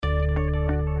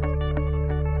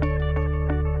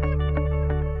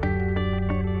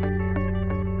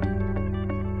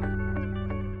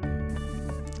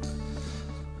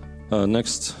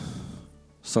Next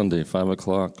Sunday, 5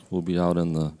 o'clock, we'll be out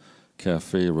in the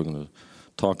cafe. We're going to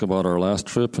talk about our last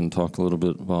trip and talk a little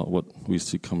bit about what we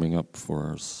see coming up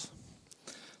for us.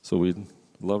 So we'd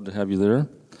love to have you there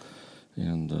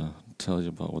and tell you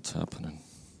about what's happening.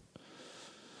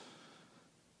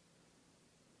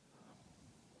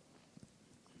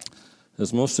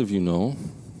 As most of you know,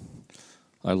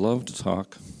 I love to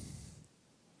talk.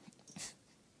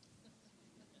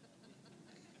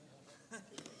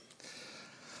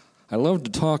 I love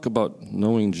to talk about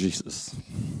knowing Jesus.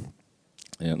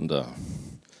 And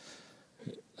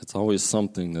it's always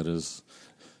something that is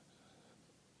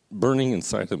burning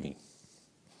inside of me.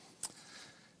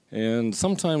 And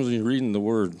sometimes when you're reading the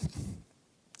Word,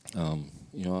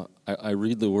 I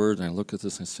read the Word and I look at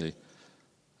this and I say,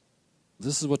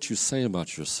 this is what you say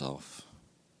about yourself.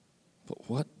 But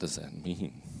what does that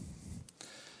mean?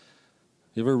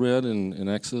 You ever read in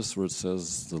Exodus where it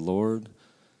says, the Lord,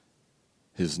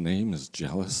 His name is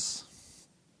jealous?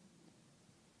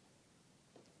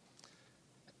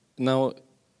 Now,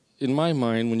 in my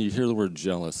mind, when you hear the word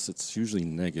jealous, it's usually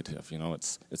negative.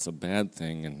 It's a bad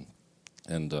thing,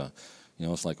 and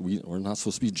it's like we're not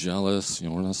supposed to be jealous.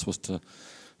 We're not supposed to,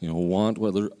 want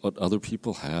what other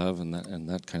people have and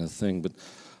that kind of thing. But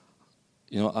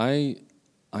I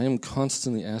am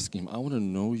constantly asking Him, I want to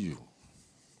know You.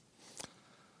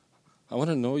 I want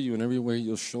to know You in every way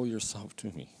You'll show Yourself to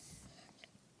me.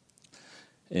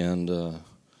 And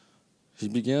He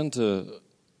began to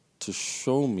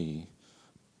show me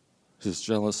His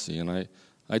jealousy, and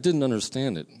I didn't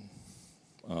understand it.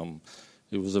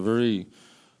 It was a very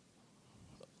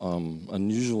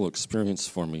unusual experience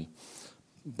for me.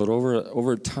 But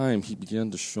over time, He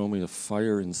began to show me a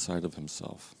fire inside of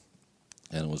Himself,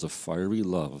 and it was a fiery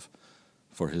love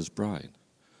for His bride.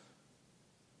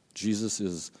 Jesus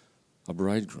is a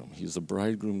bridegroom. He's a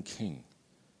bridegroom king,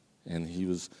 and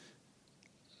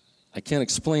I can't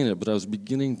explain it, but I was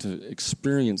beginning to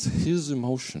experience His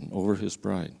emotion over His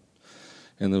bride.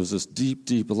 And there was this deep,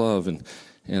 deep love, and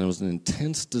it was an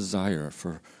intense desire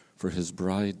for His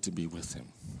bride to be with Him.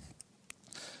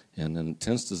 And an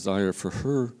intense desire for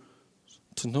her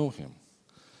to know Him.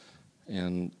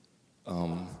 And,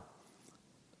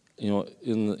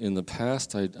 in the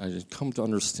past, I had come to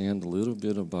understand a little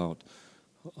bit about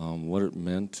what it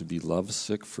meant to be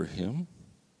lovesick for Him.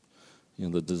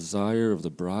 The desire of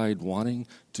the bride wanting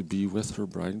to be with her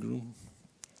bridegroom.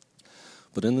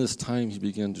 But in this time, He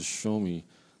began to show me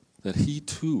that He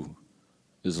too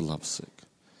is lovesick.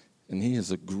 And He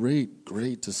has a great,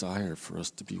 great desire for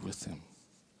us to be with Him.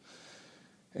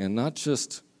 And not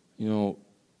just,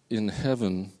 in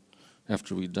heaven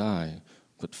after we die,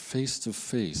 but face to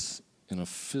face in a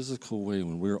physical way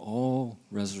when we're all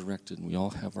resurrected and we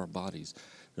all have our bodies.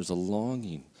 There's a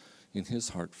longing in His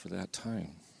heart for that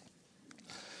time.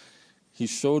 He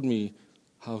showed me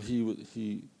how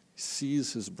he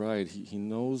sees His bride. He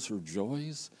knows her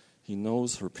joys. He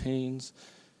knows her pains.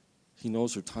 He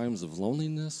knows her times of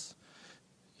loneliness.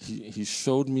 He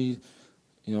showed me,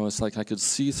 it's like I could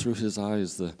see through His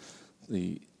eyes the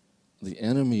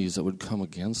enemies that would come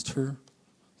against her,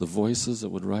 the voices that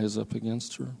would rise up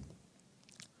against her,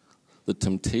 the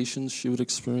temptations she would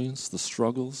experience, the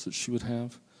struggles that she would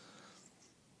have,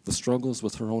 the struggles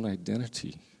with her own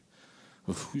identity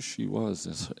of who she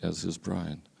was as His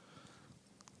bride.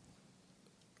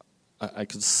 I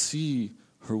could see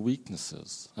her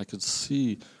weaknesses. I could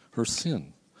see her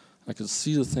sin. I could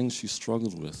see the things she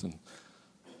struggled with, and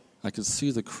I could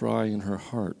see the cry in her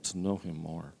heart to know Him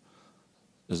more,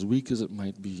 as weak as it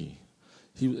might be.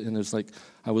 And it's like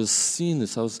I was seeing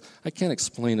this. I can't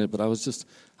explain it, but I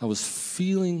was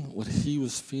feeling what He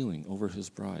was feeling over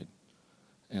His bride,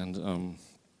 and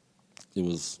it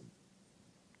was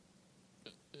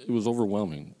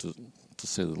overwhelming, to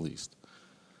say the least.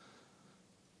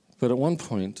 But at one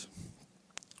point,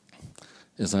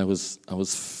 as I was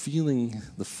feeling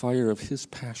the fire of His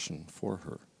passion for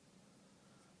her,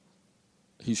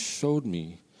 He showed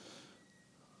me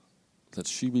that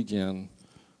she began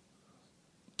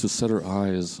to set her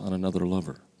eyes on another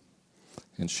lover.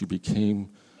 And she became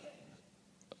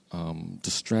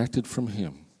distracted from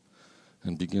Him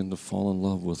and began to fall in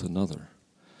love with another.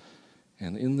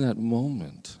 And in that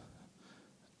moment,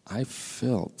 I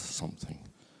felt something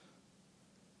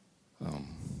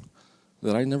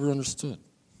that I never understood.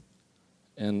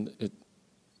 And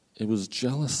it was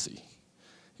jealousy.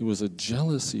 It was a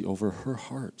jealousy over her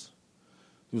heart.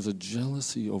 It was a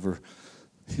jealousy over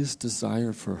His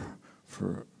desire for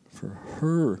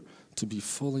her to be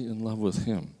fully in love with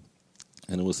Him.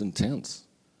 And it was intense.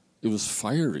 It was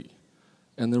fiery.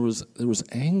 And there was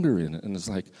anger in it. And it's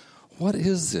like, what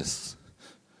is this?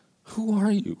 Who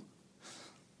are you?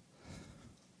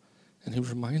 And he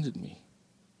reminded me,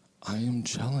 I am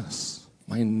jealous.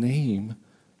 My name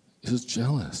is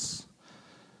jealous.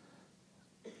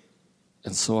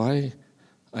 And so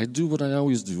I do what I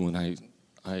always do when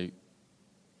I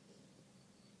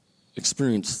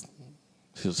experience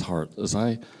his heart. As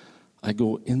I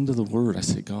go into the Word, I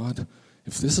say, God,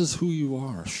 if this is who you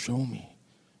are, show me.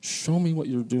 Show me what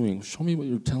you're doing. Show me what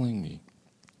you're telling me.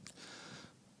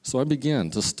 So I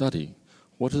began to study,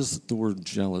 what does the word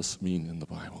jealous mean in the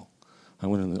Bible? I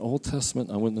went in the Old Testament,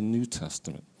 I went in the New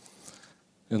Testament.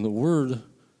 And the word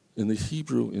in the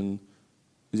Hebrew in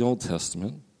the Old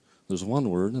Testament, there's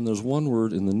one word, and there's one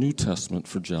word in the New Testament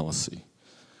for jealousy.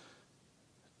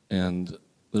 And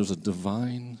there's a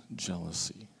divine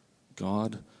jealousy.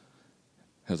 God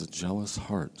has a jealous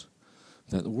heart.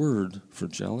 That word for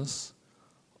jealous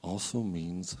also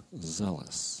means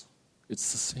zealous.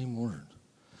 It's the same word.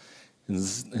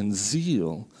 And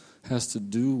zeal has to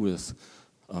do with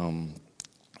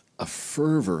a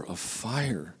fervor, a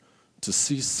fire to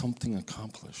see something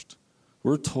accomplished.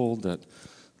 We're told that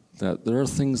there are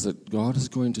things that God is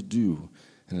going to do,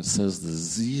 and it says the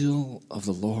zeal of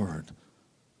the Lord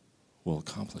will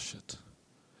accomplish it.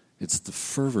 It's the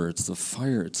fervor, it's the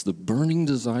fire, it's the burning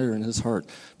desire in his heart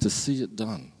to see it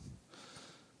done.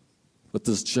 But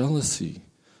this jealousy,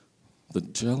 the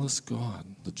jealous God,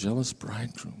 the jealous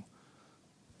bridegroom,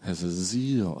 has a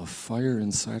zeal, a fire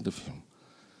inside of him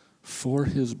for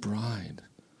his bride.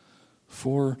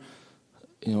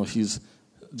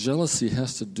 Jealousy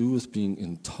has to do with being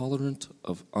intolerant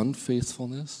of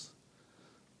unfaithfulness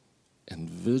and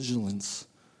vigilance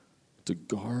to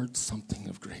guard something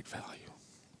of great value.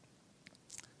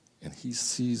 And he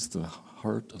sees the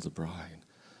heart of the bride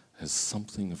as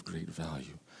something of great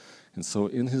value. And so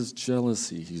in his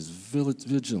jealousy, he's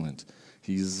vigilant,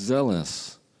 he's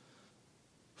zealous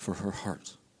for her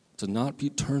heart, to not be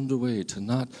turned away, to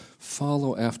not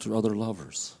follow after other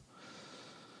lovers.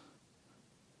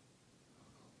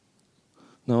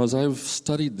 Now, as I've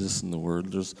studied this in the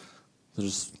Word, there's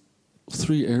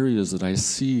three areas that I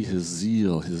see his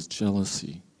zeal, his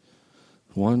jealousy.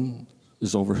 One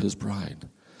is over his bride.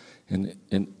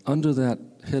 And under that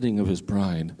heading of his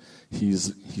bride, he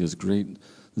has great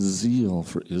zeal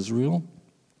for Israel,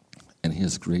 and he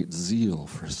has great zeal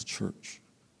for his church.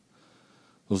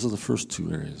 Those are the first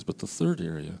two areas. But the third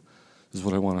area is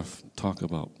what I want to talk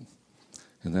about,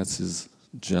 and that's his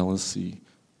jealousy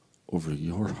over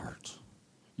your heart,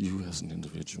 you as an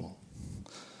individual.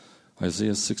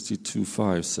 Isaiah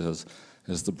 62:5 says,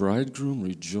 as the bridegroom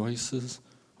rejoices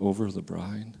over the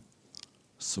bride,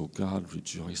 so God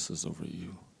rejoices over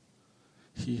you.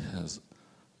 He has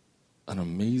an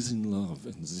amazing love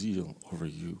and zeal over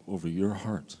you, over your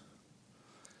heart.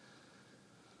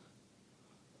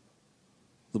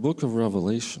 The book of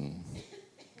Revelation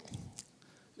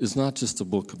is not just a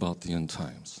book about the end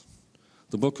times.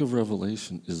 The book of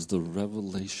Revelation is the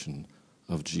revelation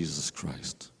of Jesus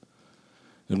Christ.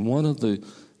 And one of the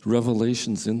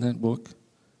revelations in that book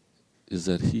is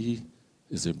that he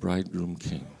is a bridegroom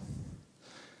king.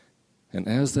 And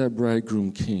as that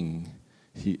bridegroom king,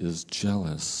 he is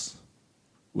jealous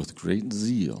with great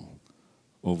zeal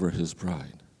over his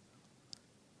bride.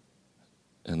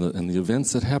 And the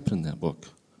events that happen in that book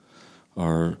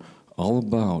are all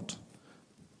about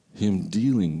him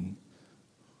dealing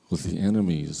with the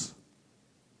enemies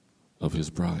of his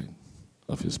bride,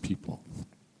 of his people,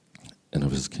 and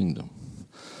of his kingdom.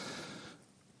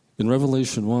 In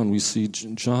Revelation 1, we see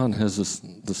John has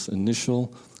this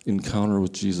initial encounter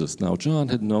with Jesus. Now, John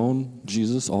had known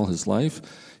Jesus all his life.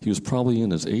 He was probably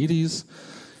in his 80s,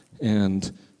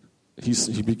 and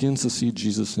he begins to see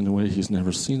Jesus in a way he's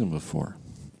never seen him before.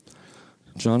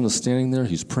 John is standing there,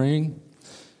 he's praying,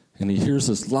 and he hears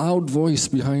this loud voice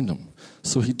behind him.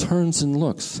 So he turns and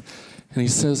looks, and he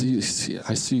says,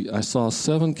 I saw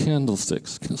 7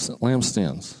 candlesticks,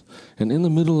 lampstands, and in the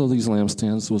middle of these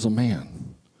lampstands was a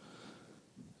man.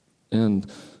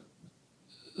 And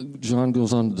John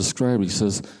goes on to describe, he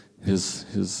says, he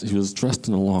was dressed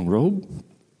in a long robe,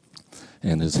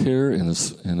 and his hair and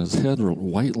his head were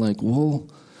white like wool,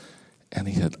 and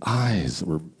he had eyes that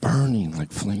were burning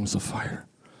like flames of fire.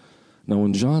 Now,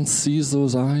 when John sees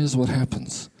those eyes, what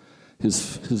happens?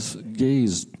 His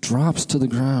gaze drops to the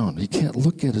ground. He can't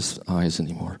look at his eyes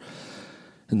anymore.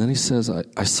 And then he says,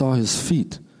 I saw his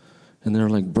feet, and they're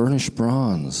like burnished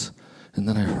bronze. And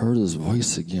then I heard his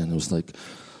voice again. It was like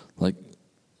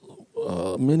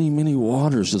many, many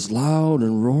waters, just loud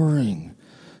and roaring.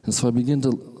 And so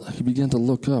he began to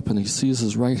look up, and he sees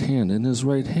his right hand. In his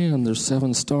right hand, there's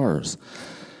 7 stars.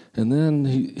 And then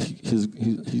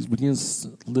he begins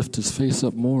to lift his face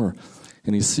up more,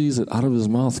 and he sees that out of his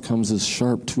mouth comes this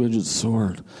sharp, two-edged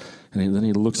sword. And then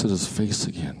he looks at his face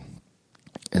again,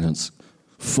 and it's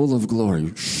full of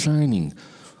glory, shining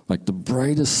like the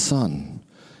brightest sun.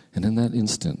 And in that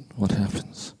instant, what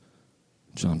happens?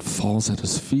 John falls at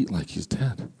his feet like he's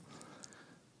dead.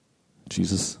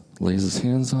 Jesus lays his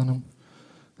hands on him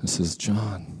and says,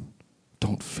 John,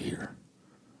 don't fear.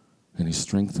 And he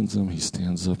strengthens him, he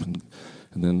stands up, and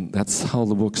then that's how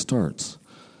the book starts.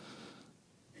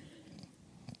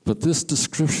 But this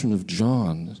description of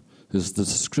John is the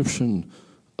description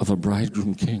of a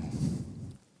bridegroom king.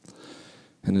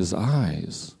 And his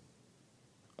eyes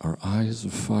are eyes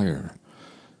of fire.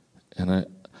 And I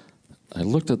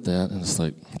looked at that, and it's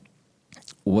like,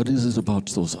 what is it about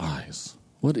those eyes?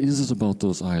 What is it about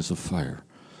those eyes of fire?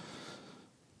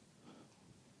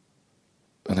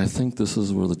 And I think this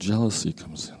is where the jealousy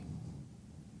comes in.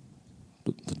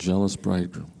 The jealous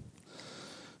bridegroom.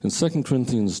 In 2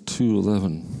 Corinthians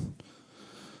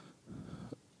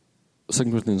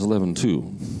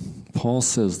 11:2, Paul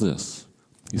says this.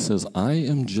 He says, I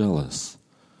am jealous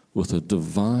with a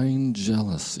divine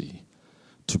jealousy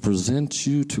to present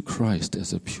you to Christ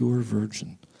as a pure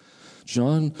virgin.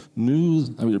 Paul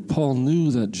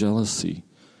knew that jealousy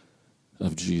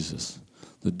of Jesus,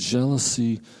 the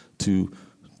jealousy to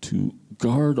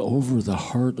guard over the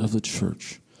heart of the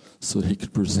church so that he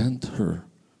could present her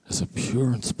as a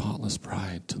pure and spotless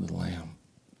bride to the Lamb.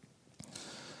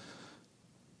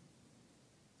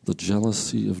 The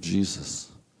jealousy of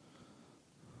Jesus.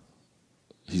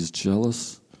 He's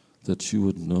jealous that you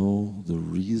would know the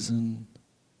reason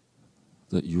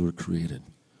that you were created.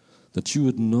 That you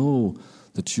would know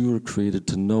that you were created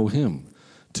to know him,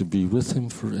 to be with him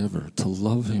forever, to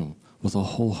love him with a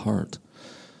whole heart.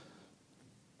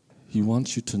 He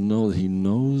wants you to know that he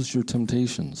knows your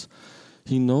temptations.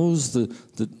 He knows the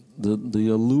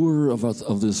allure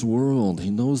of this world. He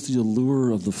knows the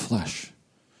allure of the flesh.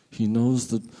 He knows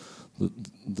the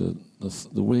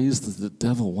ways that the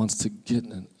devil wants to get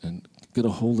and get a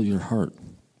hold of your heart.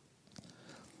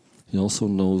 He also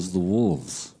knows the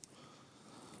wolves,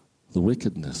 the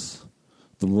wickedness,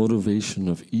 the motivation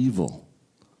of evil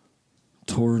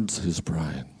towards his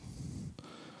bride.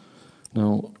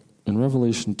 Now, in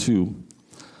Revelation 2,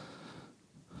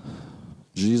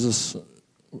 Jesus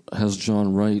has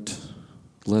John write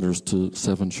letters to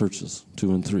 7 churches,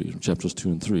 2 and 3, chapters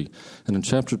 2 and 3. And in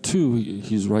chapter 2,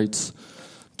 he writes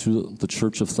to the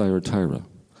church of Thyatira.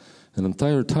 And in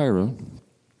Thyatira,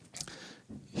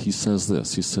 he says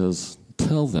this. He says,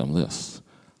 tell them this,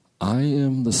 I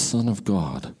am the Son of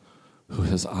God who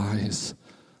has eyes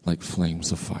like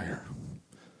flames of fire.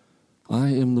 I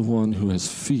am the one who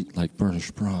has feet like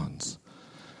burnished bronze.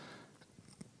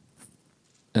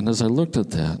 And as I looked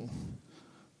at that,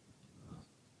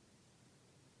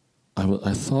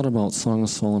 I thought about Song of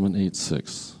Solomon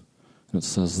 8:6. And it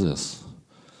says this,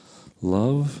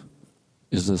 love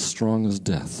is as strong as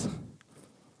death.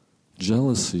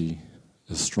 Jealousy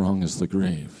as strong as the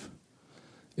grave.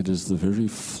 It is the very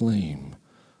flame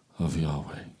of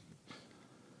Yahweh.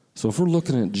 So if we're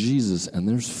looking at Jesus and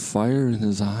there's fire in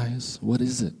his eyes, what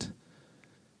is it?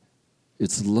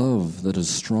 It's love that is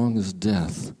strong as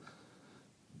death.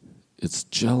 It's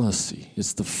jealousy.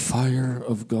 It's the fire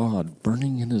of God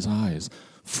burning in his eyes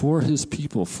for his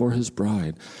people, for his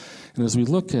bride. And as we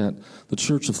look at the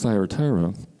church of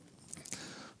Thyatira,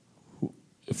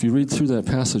 if you read through that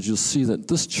passage, you'll see that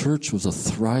this church was a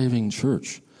thriving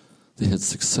church. They had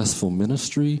successful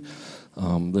ministry.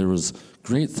 There was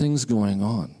great things going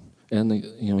on. And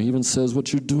he even says,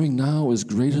 what you're doing now is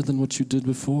greater than what you did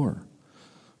before.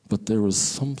 But there was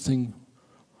something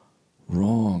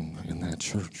wrong in that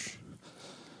church.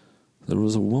 There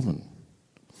was a woman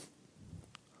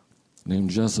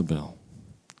named Jezebel,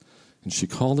 and she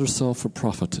called herself a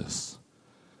prophetess.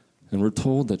 And we're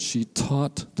told that she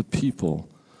taught the people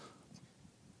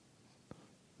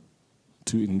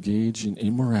to engage in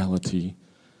immorality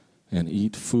and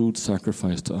eat food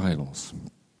sacrificed to idols.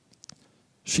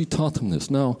 She taught them this.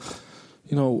 Now,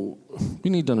 we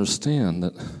need to understand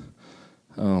that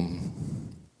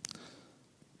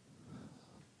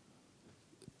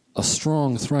a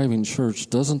strong, thriving church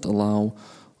doesn't allow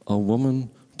a woman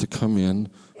to come in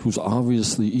who's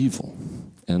obviously evil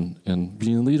and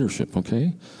be in leadership,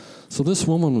 okay? So this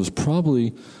woman was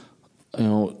probably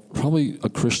a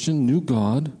Christian, knew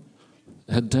God,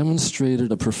 had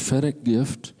demonstrated a prophetic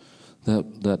gift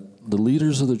that the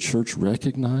leaders of the church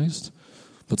recognized,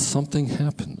 but something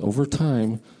happened. Over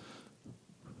time,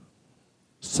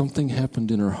 something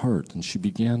happened in her heart, and she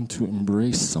began to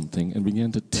embrace something and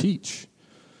began to teach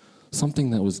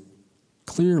something that was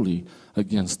clearly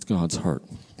against God's heart.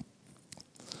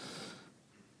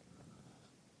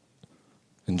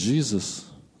 And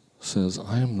Jesus says,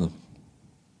 I am the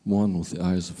one with the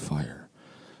eyes of fire,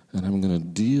 and I'm going to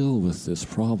deal with this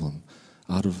problem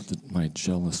out of my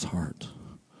jealous heart.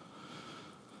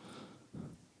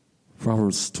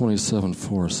 Proverbs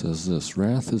 27:4 says this,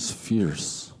 wrath is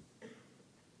fierce,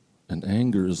 and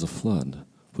anger is a flood,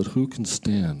 but who can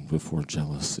stand before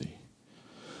jealousy?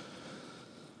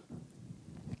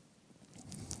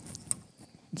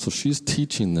 So she's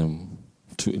teaching them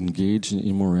to engage in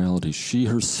immorality. She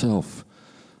herself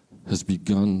has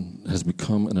become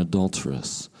an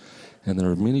adulteress. And there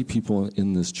are many people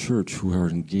in this church who are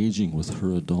engaging with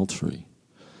her adultery.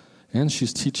 And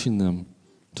she's teaching them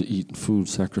to eat food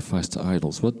sacrificed to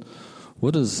idols.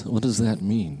 What does that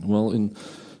mean? Well, in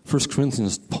 1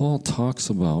 Corinthians, Paul talks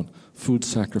about food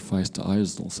sacrificed to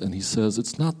idols, and he says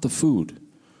it's not the food.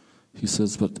 He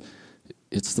says, but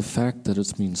it's the fact that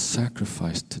it's being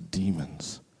sacrificed to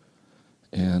demons.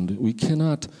 And we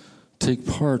cannot take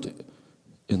part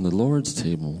in the Lord's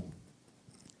table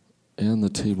and the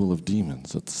table of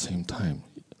demons at the same time.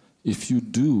 If you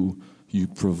do, you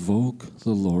provoke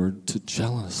the Lord to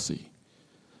jealousy.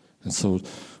 And so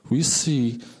we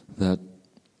see that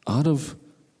out of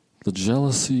the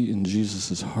jealousy in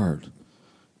Jesus' heart,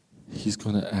 he's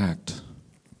going to act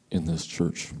in this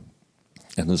church.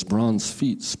 And this bronze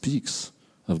feet speaks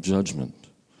of judgment.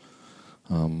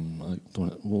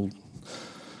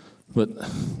 But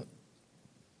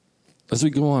as we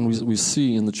go on, we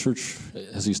see in the church,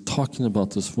 as he's talking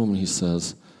about this woman, he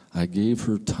says, I gave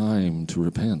her time to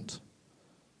repent,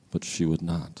 but she would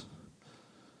not.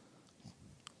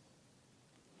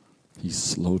 He's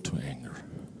slow to anger.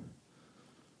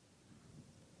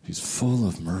 He's full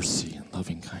of mercy and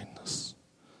loving kindness.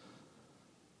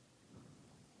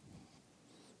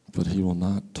 But he will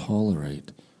not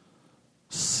tolerate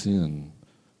sin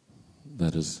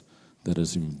that is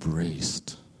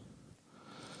embraced.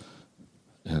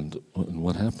 And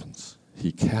what happens?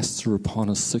 He casts her upon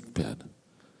a sickbed.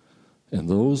 And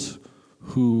those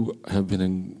who have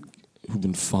been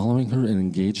following her and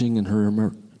engaging in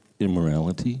her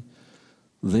immorality,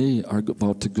 they are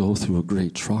about to go through a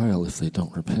great trial if they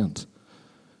don't repent.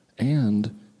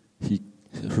 And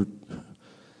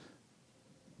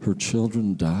her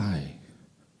children die.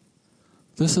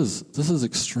 This is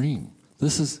extreme.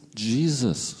 This is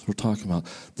Jesus we're talking about.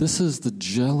 This is the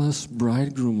jealous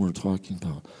bridegroom we're talking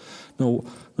about.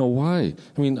 Now why?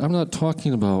 I mean, I'm not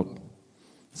talking about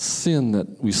sin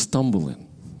that we stumble in,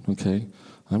 okay?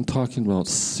 I'm talking about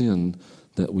sin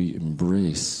that we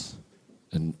embrace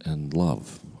and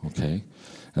love, okay?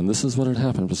 And this is what had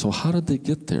happened. So how did they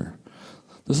get there?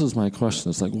 This is my question.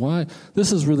 It's like, why?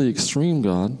 This is really extreme,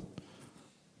 God.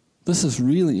 This is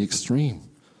really extreme.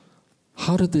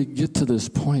 How did they get to this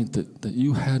point that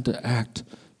you had to act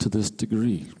to this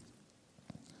degree?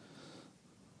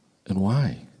 And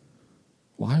why?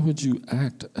 Why would you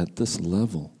act at this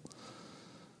level?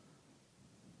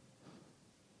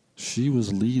 She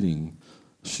was leading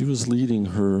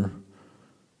her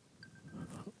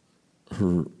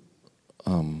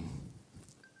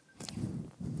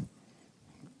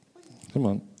come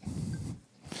on.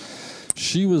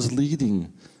 She was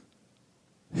leading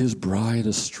his bride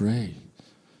astray.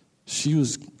 She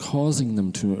was causing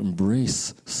them to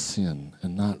embrace sin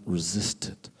and not resist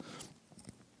it.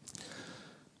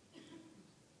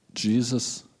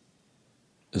 Jesus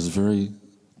is very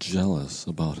jealous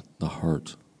about the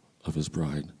heart of his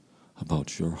bride,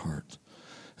 about your heart.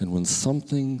 And when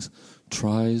something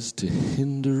tries to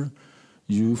hinder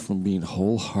you from being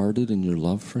wholehearted in your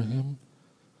love for him,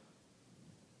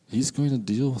 he's going to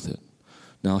deal with it.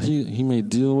 Now, he may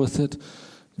deal with it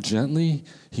gently.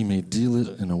 He may deal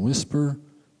it in a whisper.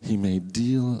 He may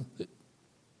deal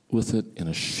with it in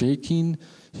a shaking.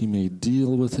 He may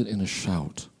deal with it in a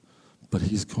shout. But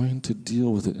he's going to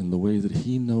deal with it in the way that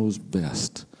he knows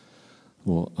best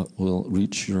will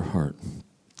reach your heart.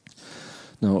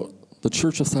 Now, the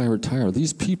church of Thyatira,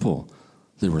 these people,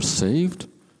 they were saved.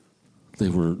 They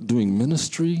were doing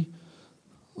ministry.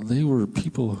 They were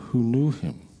people who knew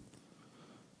him.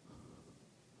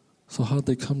 So how did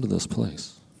they come to this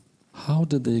place? How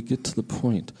did they get to the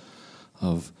point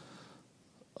of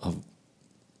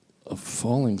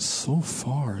falling so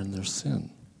far in their sin?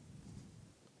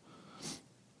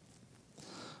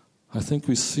 I think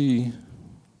we see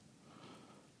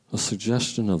a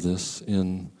suggestion of this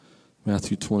in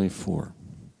Matthew 24.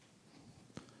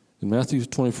 In Matthew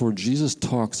 24, Jesus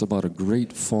talks about a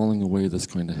great falling away that's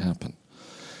going to happen.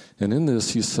 And in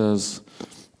this, he says,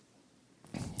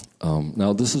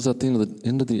 Now, this is at the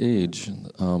end of the age.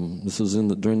 This is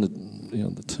during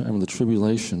the time of the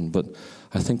tribulation, but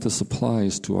I think this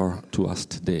applies to us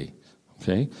today.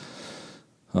 Okay,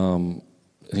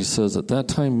 he says, "At that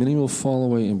time, many will fall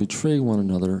away and betray one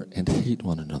another and hate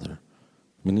one another.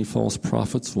 Many false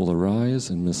prophets will arise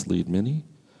and mislead many.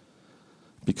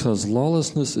 Because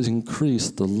lawlessness is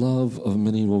increased, the love of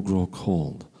many will grow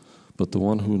cold, but the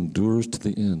one who endures to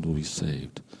the end will be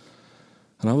saved."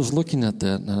 And I was looking at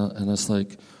that, and it's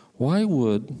like, why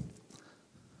would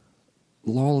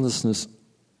lawlessness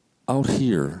out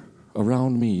here,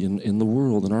 around me, in the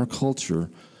world, in our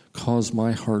culture, cause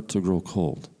my heart to grow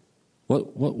cold?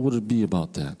 What would it be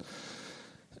about that?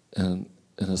 And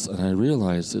I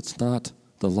realized it's not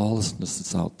the lawlessness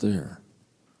that's out there.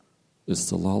 It's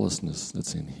the lawlessness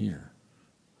that's in here.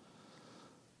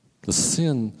 The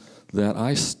sin that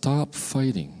I stop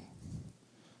fighting,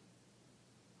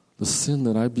 the sin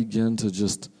that I begin to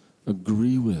just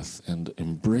agree with and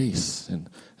embrace and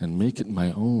make it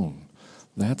my own,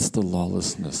 that's the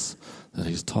lawlessness that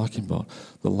he's talking about.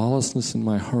 The lawlessness in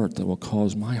my heart that will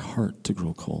cause my heart to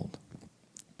grow cold.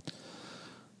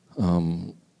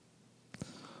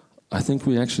 I think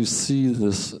we actually see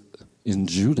this in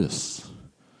Judas.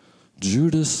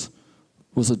 Judas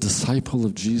was a disciple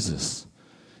of Jesus.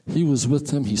 He was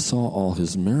with him. He saw all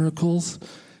his miracles.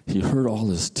 He heard all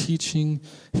his teaching.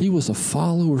 He was a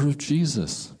follower of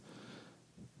Jesus.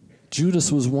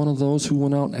 Judas was one of those who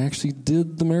went out and actually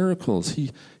did the miracles.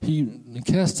 He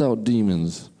cast out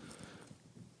demons.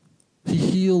 He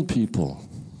healed people.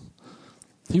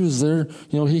 He was there,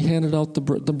 he handed out the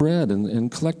bread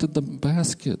and collected the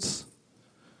baskets.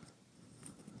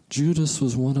 Judas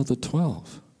was one of the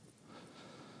 12.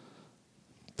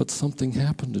 But something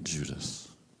happened to Judas.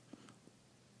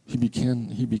 He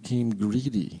became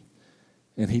greedy.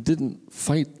 And he didn't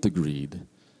fight the greed.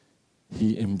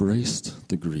 He embraced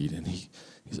the greed. And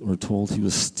we're told he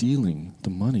was stealing the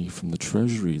money from the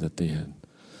treasury that they had.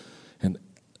 And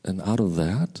out of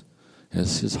that,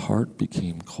 as his heart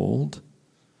became cold,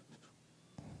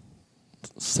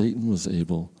 Satan was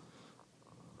able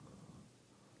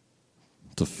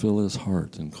to fill his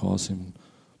heart and cause him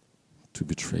to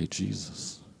betray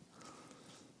Jesus.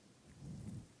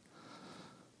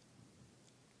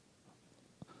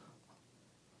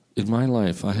 In my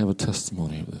life, I have a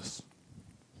testimony of this.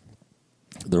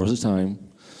 There was a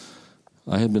time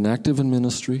I had been active in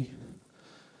ministry,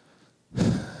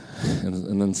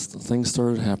 and then things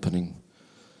started happening,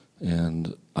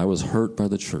 and I was hurt by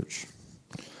the church.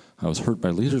 I was hurt by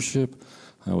leadership.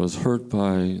 I was hurt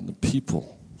by the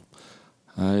people.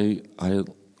 I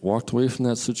walked away from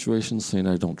that situation saying,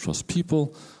 I don't trust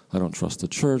people, I don't trust the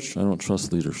church, I don't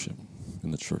trust leadership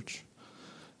in the church.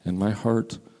 And my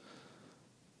heart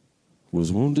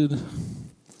was wounded,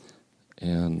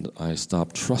 and I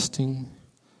stopped trusting,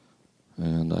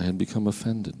 and I had become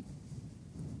offended.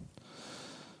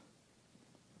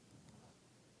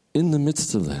 In the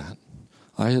midst of that,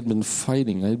 I had been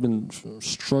fighting, I had been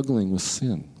struggling with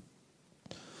sin.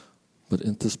 But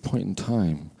at this point in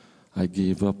time, I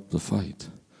gave up the fight,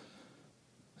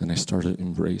 and I started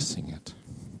embracing it.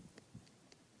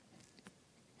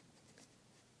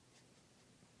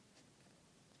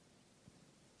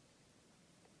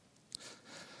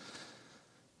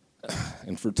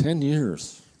 And for 10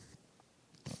 years,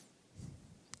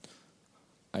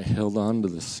 I held on to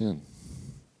the sin.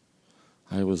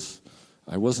 I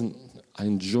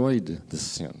enjoyed the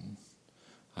sin.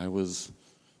 I was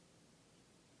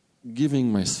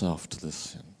giving myself to this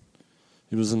sin.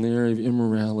 It was in the area of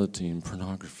immorality and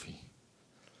pornography.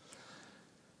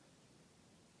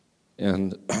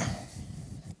 And,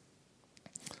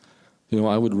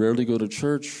 I would rarely go to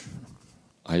church.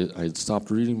 I'd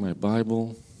stopped reading my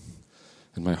Bible,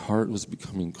 and my heart was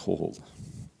becoming cold.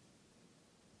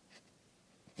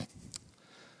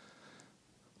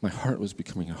 My heart was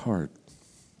becoming hard.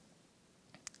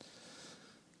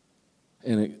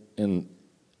 And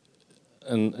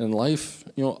life,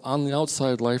 on the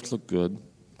outside, life looked good,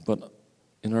 but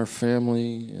in our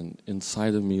family and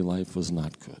inside of me, life was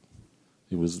not good.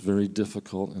 It was very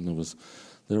difficult, and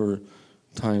there were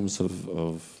times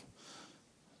of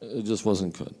it just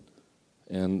wasn't good.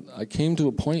 And I came to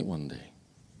a point one day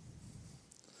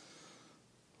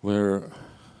where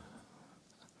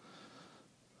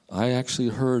I actually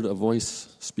heard a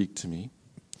voice speak to me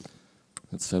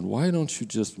that said, "Why don't you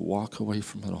just walk away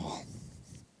from it all?"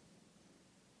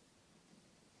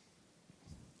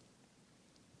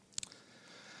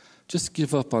 Just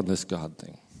give up on this God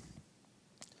thing.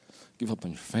 Give up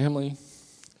on your family.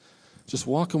 Just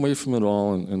walk away from it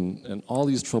all, and all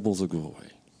these troubles will go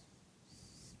away.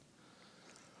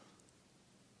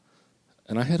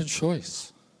 And I had a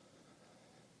choice.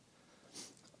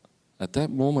 At that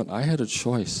moment, I had a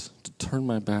choice to turn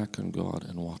my back on God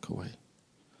and walk away.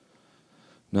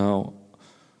 Now,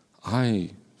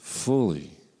 I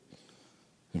fully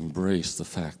embrace the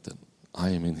fact that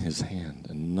I am in His hand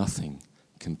and nothing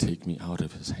can take me out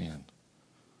of His hand.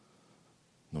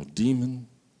 No demon,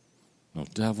 no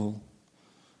devil,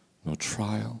 no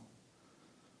trial.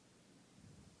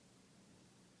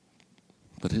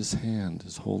 But His hand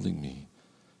is holding me,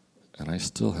 and I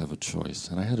still have a choice.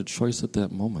 And I had a choice at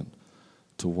that moment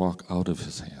to walk out of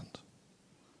His hand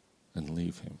and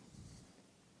leave Him.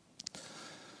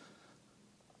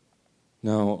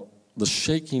 Now, the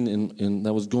shaking in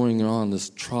that was going on, this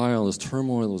trial, this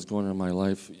turmoil that was going on in my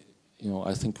life,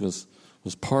 I think was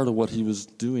part of what He was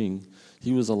doing.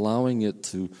 He was allowing it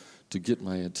to get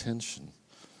my attention.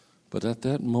 But at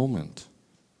that moment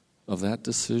of that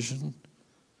decision,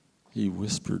 He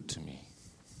whispered to me.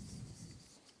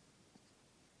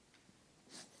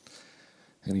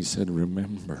 And He said,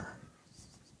 remember.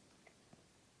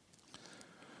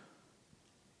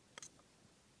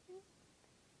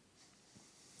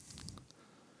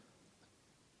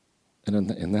 And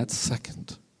in that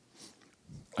second,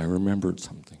 I remembered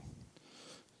something.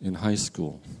 In high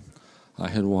school, I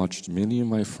had watched many of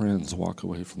my friends walk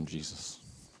away from Jesus.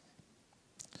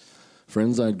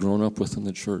 Friends I'd grown up with in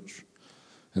the church.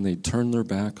 And they turned their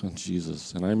back on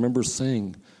Jesus. And I remember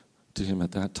saying to him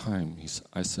at that time,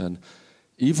 I said,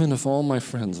 even if all my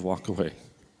friends walk away,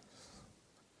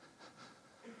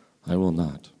 I will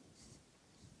not.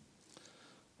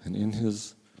 And in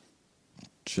His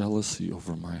jealousy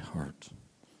over my heart,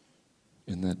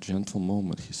 in that gentle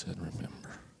moment, He said,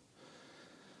 remember.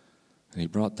 And He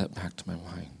brought that back to my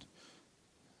mind.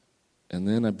 And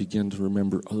then I began to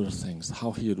remember other things,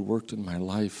 how He had worked in my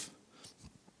life.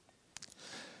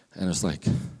 And it's like,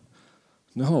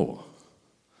 no,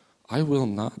 I will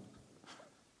not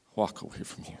walk away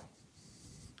from you.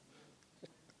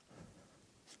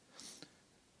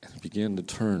 And it began to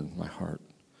turn my heart.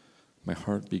 My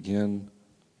heart began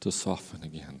to soften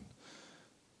again.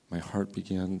 My heart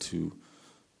began to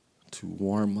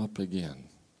warm up again.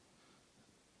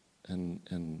 And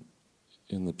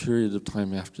in the period of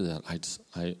time after that,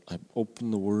 I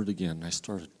opened the Word again. I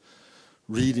started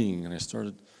reading, and I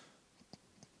started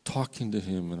talking to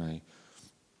Him,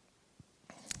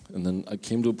 and then I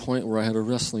came to a point where I had a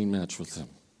wrestling match with Him,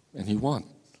 and He won.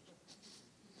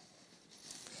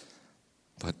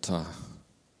 But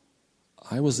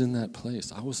I was in that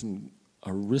place. I was in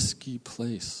a risky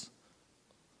place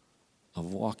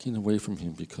of walking away from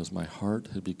Him because my heart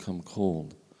had become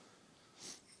cold.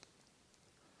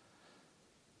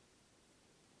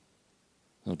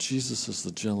 Now, Jesus is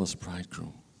the jealous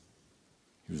bridegroom.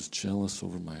 He was jealous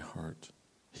over my heart.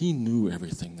 He knew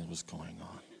everything that was going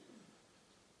on.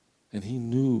 And He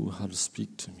knew how to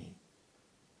speak to me.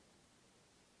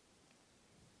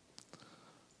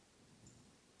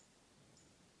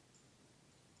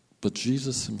 But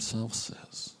Jesus Himself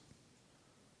says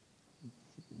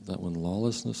that when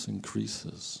lawlessness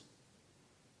increases,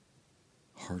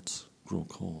 hearts grow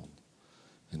cold.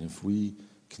 And if we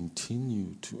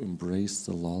continue to embrace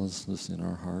the lawlessness in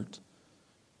our heart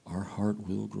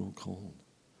will grow cold.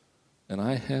 And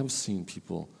I have seen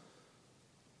people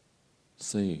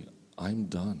say, I'm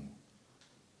done.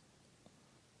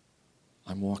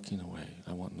 I'm walking away.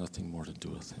 I want nothing more to do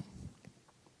with Him.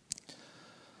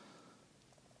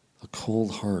 A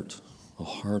cold heart, a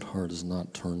hard heart is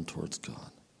not turned towards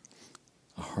God.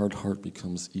 A hard heart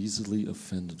becomes easily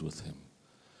offended with Him.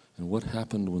 And what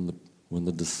happened when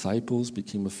the disciples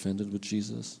became offended with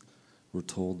Jesus? We're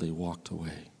told they walked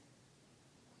away.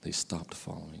 They stopped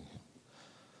following Him.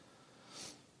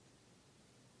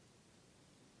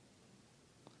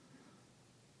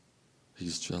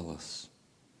 He's jealous.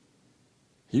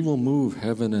 He will move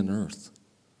heaven and earth.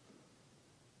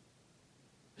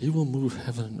 He will move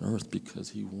heaven and earth because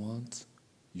He wants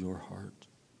your heart.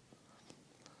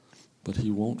 But He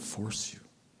won't force you.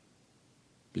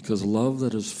 Because love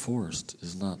that is forced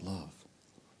is not love.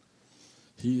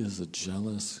 He is a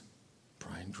jealous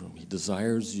bridegroom. He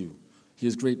desires you. He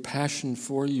has great passion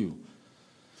for you.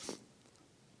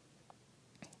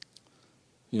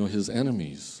 His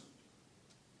enemies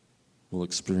will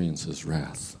experience His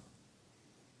wrath.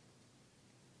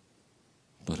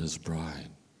 But His bride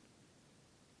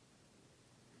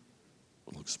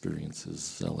will experience His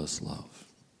zealous love.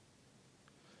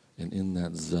 And in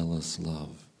that zealous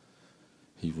love,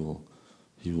 He will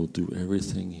do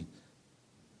everything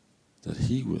that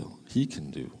He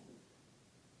can do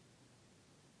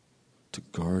to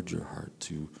guard your heart,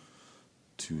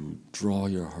 to draw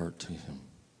your heart to Him.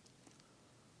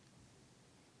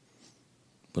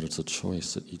 But it's a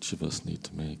choice that each of us need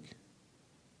to make.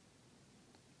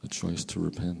 A choice to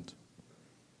repent.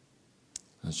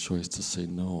 A choice to say,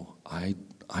 no, I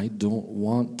don't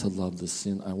want to love this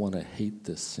sin. I want to hate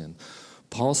this sin.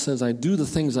 Paul says, I do the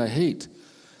things I hate.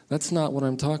 That's not what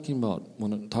I'm talking about.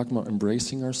 When I'm talking about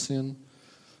embracing our sin,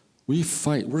 we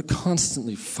fight. We're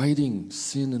constantly fighting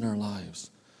sin in our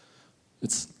lives.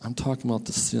 I'm talking about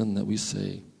the sin that we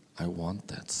say, I want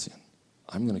that sin.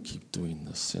 I'm going to keep doing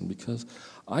this sin because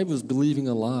I was believing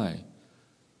a lie.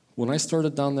 When I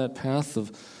started down that path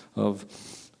of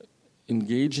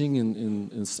engaging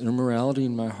in immorality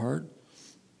in my heart,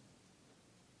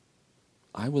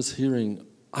 I was hearing,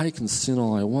 I can sin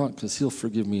all I want because he'll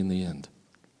forgive me in the end.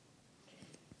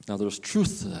 Now there's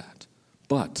truth to that,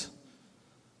 but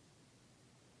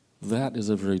that is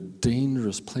a very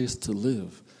dangerous place to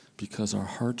live because our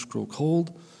hearts grow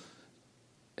cold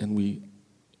and we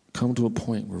come to a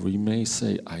point where we may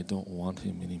say, I don't want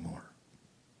him anymore.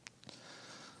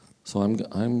 So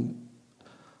I'm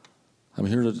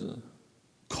here to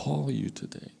call you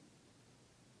today.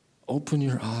 Open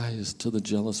your eyes to the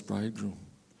jealous bridegroom.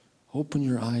 Open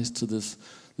your eyes to this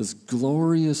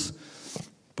glorious,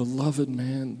 beloved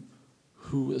man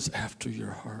who is after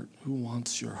your heart, who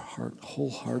wants your heart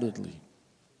wholeheartedly.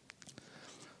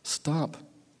 Stop.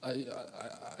 I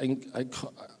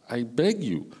beg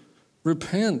you,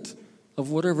 repent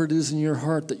of whatever it is in your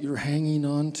heart that you're hanging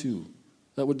on to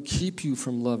that would keep you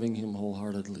from loving him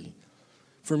wholeheartedly.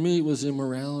 For me, it was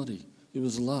immorality. It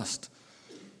was lust.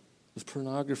 It was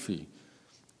pornography.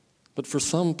 But for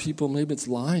some people, maybe it's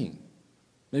lying.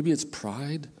 Maybe it's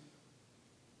pride,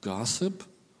 gossip,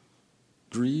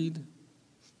 greed,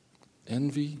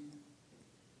 envy,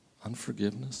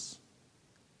 unforgiveness.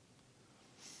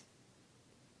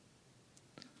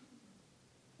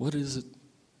 What is it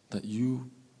that you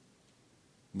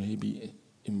may be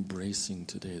embracing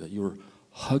today, that you're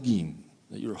hugging,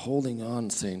 that you're holding on,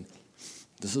 saying,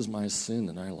 this is my sin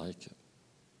and I like it?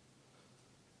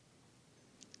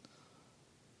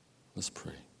 Let's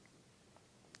pray.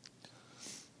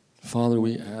 Father,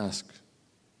 we ask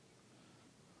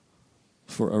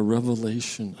for a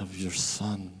revelation of your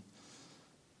Son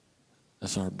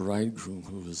as our bridegroom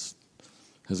who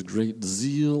has great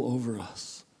zeal over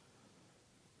us.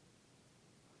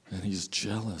 And he's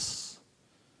jealous.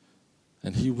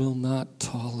 And he will not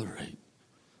tolerate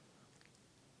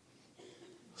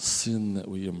sin that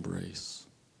we embrace.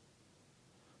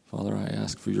 Father, I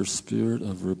ask for your spirit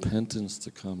of repentance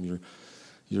to come,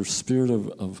 your spirit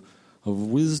of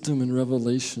wisdom and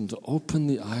revelation to open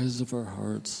the eyes of our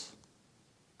hearts.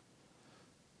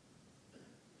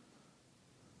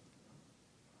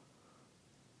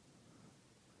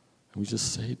 And we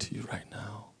just say to you right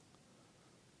now,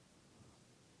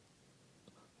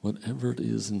 whatever it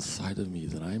is inside of me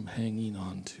that I'm hanging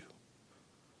on to,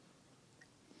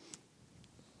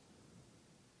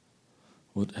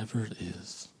 whatever it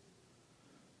is,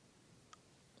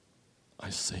 I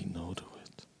say no to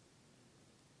it.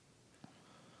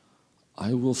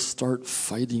 I will start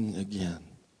fighting again.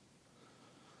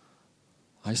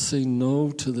 I say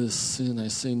no to this sin. I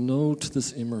say no to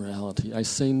this immorality. I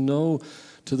say no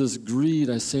to this greed.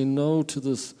 I say no to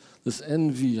this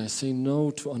envy. I say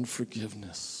no to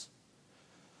unforgiveness.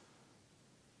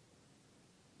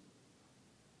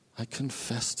 I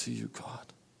confess to you,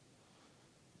 God,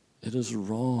 it is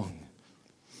wrong,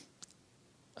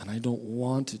 and I don't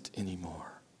want it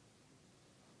anymore.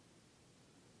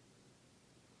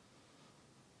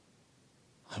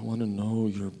 I want to know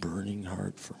your burning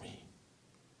heart for me.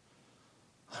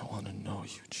 I want to know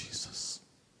you, Jesus.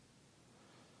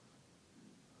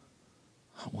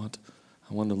 I want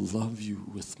to love you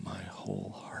with my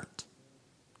whole heart.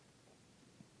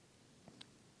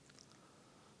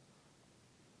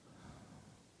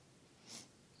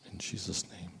 In Jesus'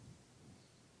 name.